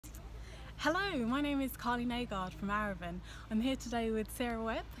Hello, my name is Karlene Agard from ARAVUN. I'm here today with Sarah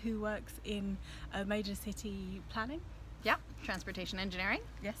Webb, who works in major city planning. Yeah, transportation engineering.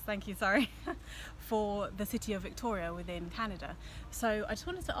 Yes, thank you, sorry. For the city of Victoria within Canada. So I just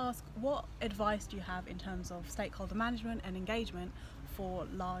wanted to ask, what advice do you have in terms of stakeholder management and engagement for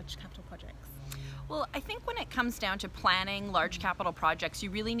large capital projects? Well, I think when it comes down to planning large capital projects, you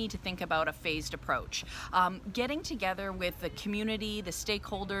really need to think about a phased approach. Getting together with the community, the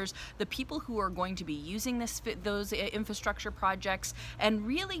stakeholders, the people who are going to be using those infrastructure projects, and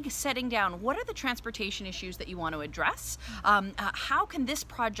really setting down what are the transportation issues that you want to address, how can this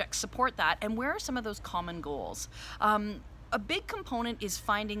project support that, and where are some of those common goals. A big component is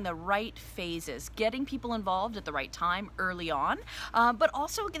finding the right phases, getting people involved at the right time early on, but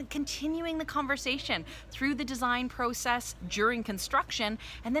also continuing the conversation through the design process, during construction,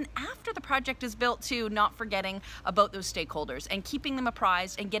 and then after the project is built too, not forgetting about those stakeholders and keeping them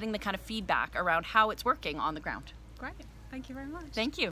apprised and getting the kind of feedback around how it's working on the ground. Great, thank you very much. Thank you.